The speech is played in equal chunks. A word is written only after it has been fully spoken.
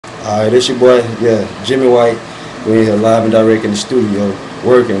Alright, this your boy, yeah, Jimmy White. We in here live and direct in the studio,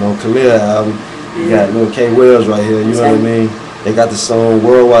 working on Khalil album. You got little K Wells right here, you know what I mean? They got the song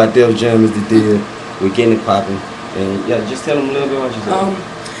Worldwide Def Jam is the deal. We getting it popping. And yeah, just tell them a little bit about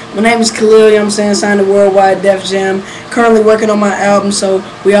yourself. My name is Khalil, you know what I'm saying, signed to Worldwide Def Jam. Currently working on my album, so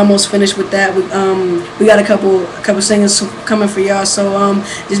we almost finished with that. We got a couple singles coming for y'all, so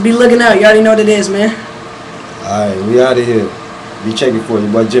just be looking out. You already know what it is, man. Alright, we out of here. Be checking for you,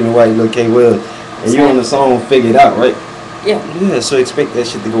 boy Jimmy White, Lil K Wells. And you on the song Figure It Out, right? Yeah. Yeah, so expect that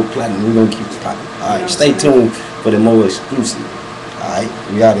shit to go platinum. We're gonna keep it popping. Alright, stay tuned for the more exclusive. Alright,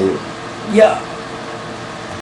 we out of here. Yeah.